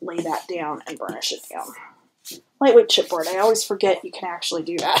just lay that down and burnish it down. Lightweight chipboard. I always forget you can actually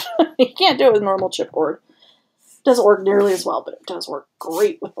do that. You can't do it with normal chipboard. It doesn't work nearly as well, but it does work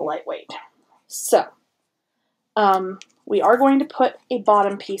great with the lightweight. So, we are going to put a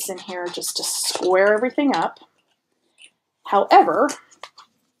bottom piece in here just to square everything up. However,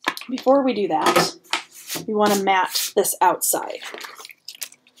 before we do that, we want to mat this outside.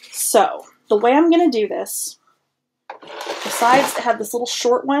 So, the way I'm going to do this, the sides that have this little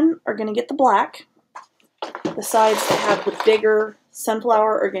short one are going to get the black. The sides that have the bigger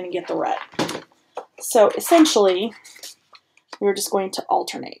sunflower are going to get the red. So, essentially, we're just going to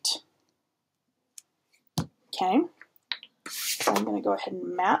alternate. Okay, so I'm going to go ahead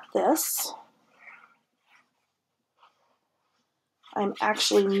and mat this. I'm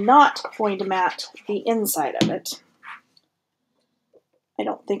actually not going to mat the inside of it. I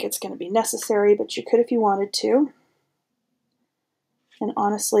don't think it's going to be necessary, but you could if you wanted to. And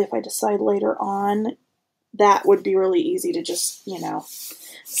honestly, if I decide later on, that would be really easy to just, you know,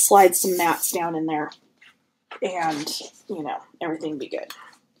 slide some mats down in there and, you know, everything be good.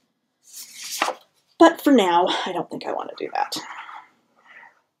 But for now, I don't think I want to do that.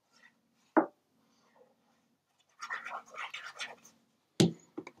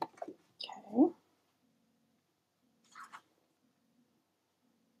 Okay.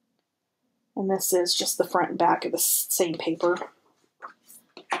 And this is just the front and back of the same paper.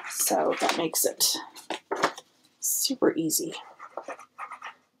 So that makes it super easy.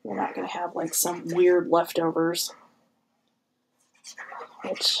 You're not going to have like some weird leftovers,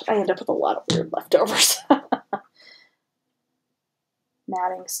 which I end up with a lot of weird leftovers.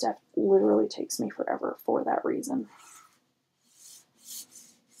 Matting stuff literally takes me forever for that reason.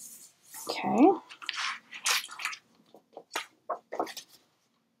 Okay.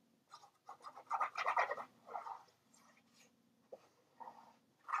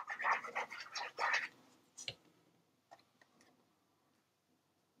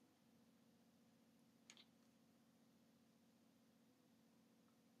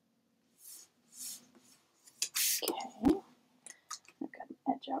 Okay, I've got an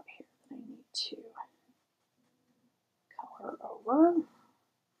edge out here that I need to color over.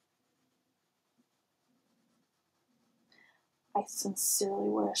 I sincerely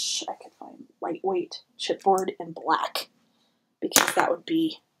wish I could find lightweight chipboard in black, because that would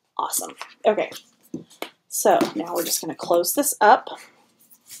be awesome. Okay, so now we're just going to close this up.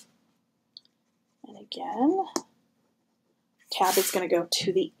 And again, tab is going to go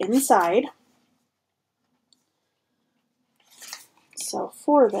to the inside. So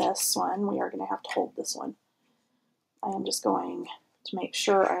for this one, we are going to have to hold this one. I am just going to make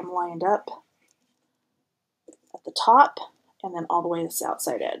sure I'm lined up at the top and then all the way to this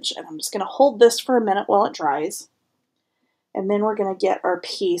outside edge. And I'm just going to hold this for a minute while it dries. And then we're going to get our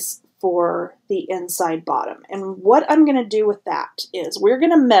piece for the inside bottom. And what I'm going to do with that is we're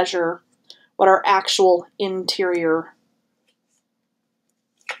going to measure what our actual interior,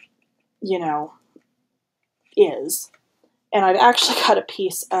 you know, is. And I've actually got a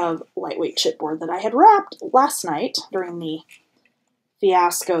piece of lightweight chipboard that I had wrapped last night during the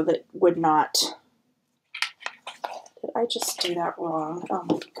fiasco that would not... Did I just do that wrong? Oh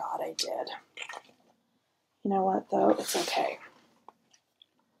my god, I did. You know what, though? It's okay.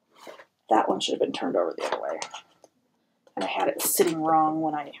 That one should have been turned over the other way. And I had it sitting wrong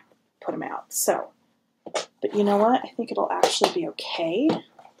when I put them out. So, but you know what? I think it'll actually be okay,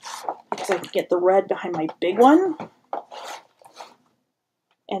 because I can get the red behind my big one.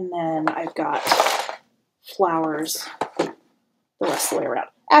 And then I've got flowers the rest of the way around.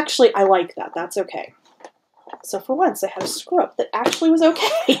 Actually, I like that. That's okay. So for once, I had a screw up that actually was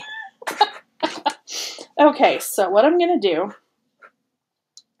okay. Okay, so what I'm going to do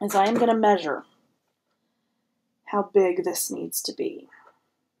is I am going to measure how big this needs to be.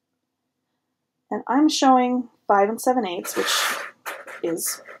 And I'm showing 5 7/8, which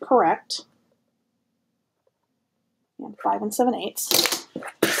is correct. And 5 7/8.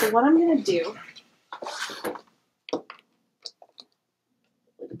 So what I'm going to do, put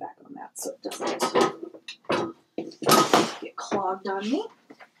it back on that so it doesn't get clogged on me.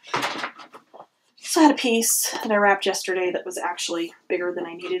 So I had a piece that I wrapped yesterday that was actually bigger than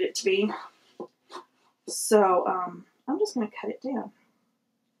I needed it to be. So I'm just going to cut it down,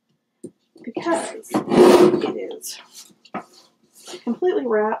 because it is completely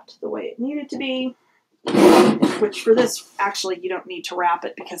wrapped the way it needed to be. which for this, actually, you don't need to wrap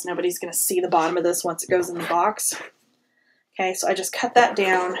it because nobody's going to see the bottom of this once it goes in the box. Okay, so I just cut that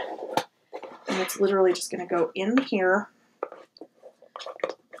down, and it's literally just going to go in here.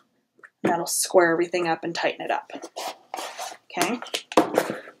 That'll square everything up and tighten it up. Okay,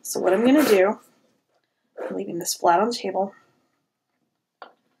 so what I'm going to do, I'm leaving this flat on the table,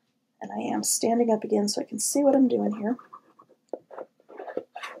 and I am standing up again so I can see what I'm doing here.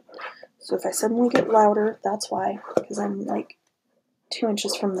 So if I suddenly get louder, that's why, because I'm like 2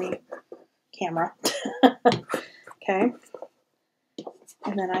 inches from the camera. Okay,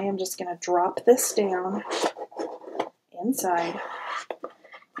 and then I am just going to drop this down inside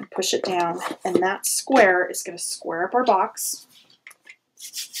and push it down, and that square is going to square up our box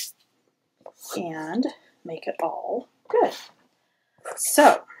and make it all good.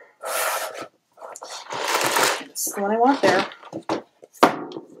 So, this is the one I want there.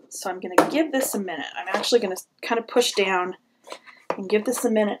 So I'm going to give this a minute. I'm actually going to kind of push down and give this a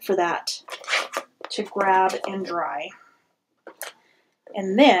minute for that to grab and dry.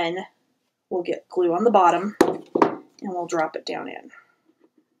 And then we'll get glue on the bottom and we'll drop it down in.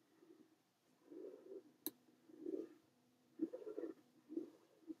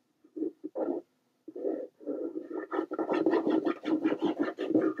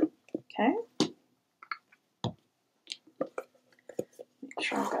 Okay. Make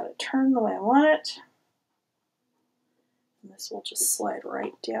sure I've got it turned the way I want it. And this will just slide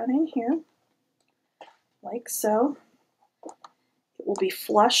right down in here, like so. It will be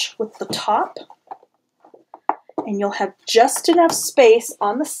flush with the top, and you'll have just enough space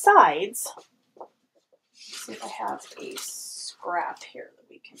on the sides. Let's see if I have a scrap here that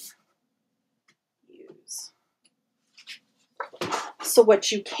we can use. So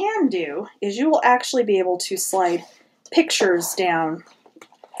what you can do is you will actually be able to slide pictures down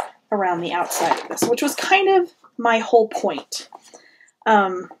around the outside of this, which was kind of my whole point.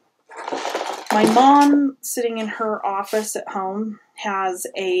 My mom, sitting in her office at home, has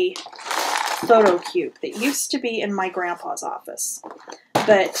a photo cube that used to be in my grandpa's office.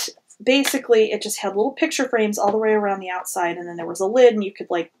 But basically, it just had little picture frames all the way around the outside, and then there was a lid, and you could,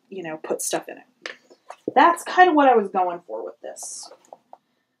 like, you know, put stuff in it. That's kind of what I was going for with this.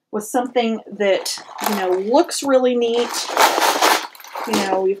 Was something that, you know, looks really neat. You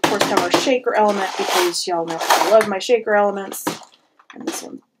know, we of course have our shaker element because y'all know how I love my shaker elements. And this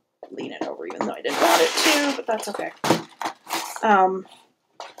one, lean it over even though I didn't want it to, but that's okay.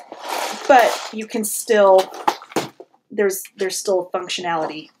 But you can still, there's still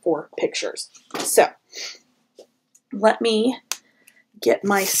functionality for pictures. So, let me get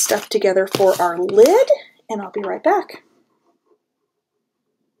my stuff together for our lid, and I'll be right back.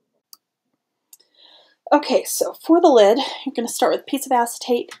 Okay, so for the lid, you're going to start with a piece of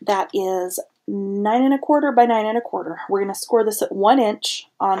acetate that is 9 1/4 by 9 1/4. We're going to score this at 1 inch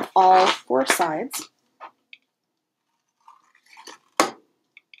on all 4 sides.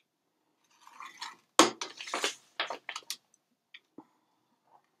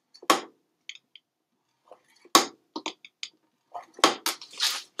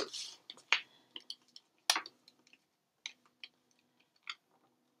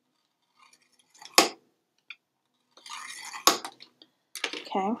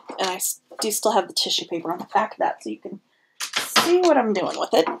 Okay, and I do still have the tissue paper on the back of that so you can see what I'm doing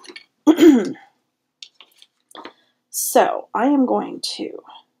with it. So I am going to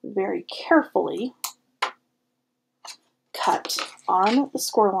very carefully cut on the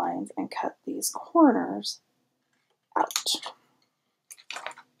score lines and cut these corners out.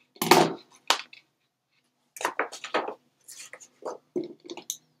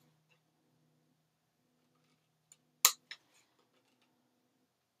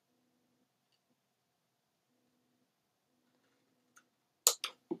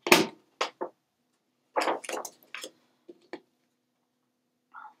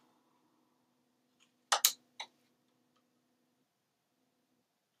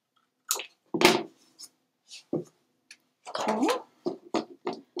 Okay,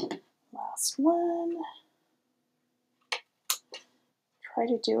 last one. Try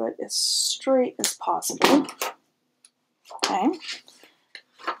to do it as straight as possible. Okay,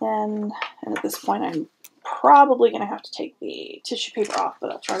 then, and at this point I'm probably going to have to take the tissue paper off,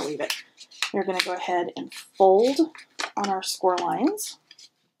 but I'll try to leave it. We're going to go ahead and fold on our score lines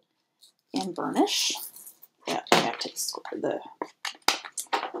and burnish. Yeah, I have to take the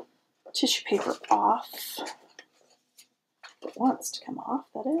tissue paper off. It wants to come off,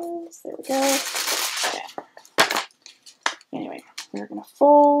 that is. There we go. Okay. Anyway, we're going to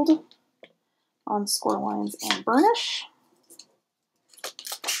fold on score lines and burnish.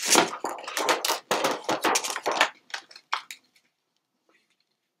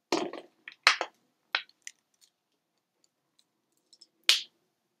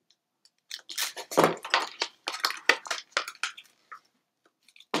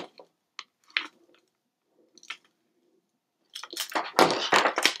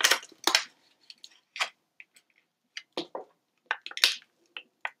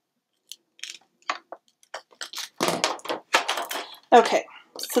 Okay,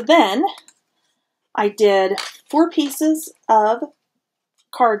 so then I did 4 pieces of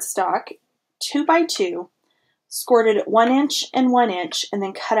cardstock, 2 by 2, scored it at 1 inch and 1 inch, and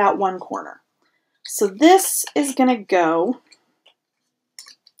then cut out 1 corner. So this is going to go,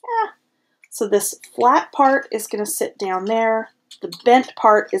 so this flat part is going to sit down there. The bent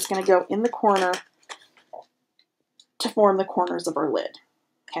part is going to go in the corner to form the corners of our lid.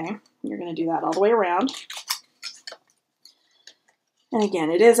 Okay, you're going to do that all the way around. And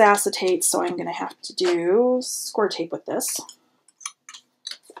again, it is acetate, so I'm going to have to do score tape with this.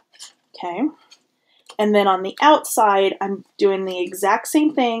 Okay, and then on the outside, I'm doing the exact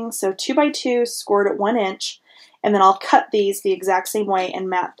same thing. So 2 by 2 scored at 1 inch, and then I'll cut these the exact same way and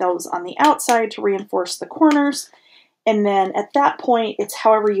mat those on the outside to reinforce the corners. And then at that point, it's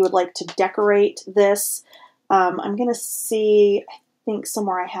however you would like to decorate this. I'm going to see, I think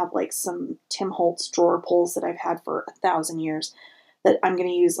somewhere I have like some Tim Holtz drawer pulls that I've had for 1,000 years that I'm going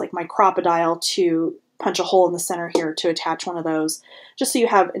to use like my crocodile to punch a hole in the center here to attach one of those, just so you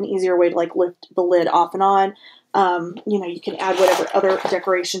have an easier way to like lift the lid off and on. You know, you can add whatever other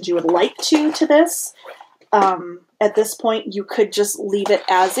decorations you would like to this. At this point, you could just leave it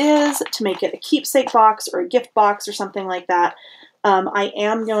as is to make it a keepsake box or a gift box or something like that. I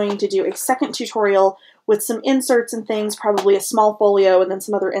am going to do a second tutorial with some inserts and things, probably a small folio and then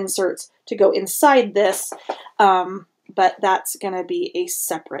some other inserts to go inside this, but that's going to be a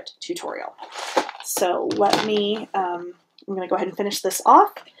separate tutorial. So let me, I'm going to go ahead and finish this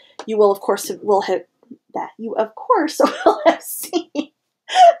off. You will, of course, will have seen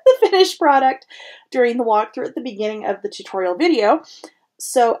the finished product during the walkthrough at the beginning of the tutorial video.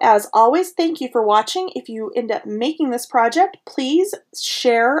 So as always, thank you for watching. If you end up making this project, please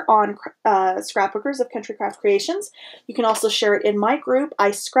share on Scrapbookers of Country Craft Creations. You can also share it in my group, I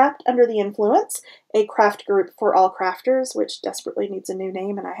Scrapped Under the Influence, a craft group for all crafters, which desperately needs a new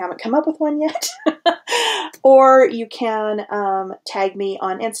name and I haven't come up with one yet. Or you can tag me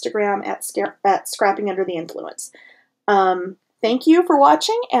on Instagram at Scrapping Under the Influence. Thank you for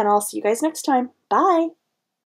watching, and I'll see you guys next time. Bye!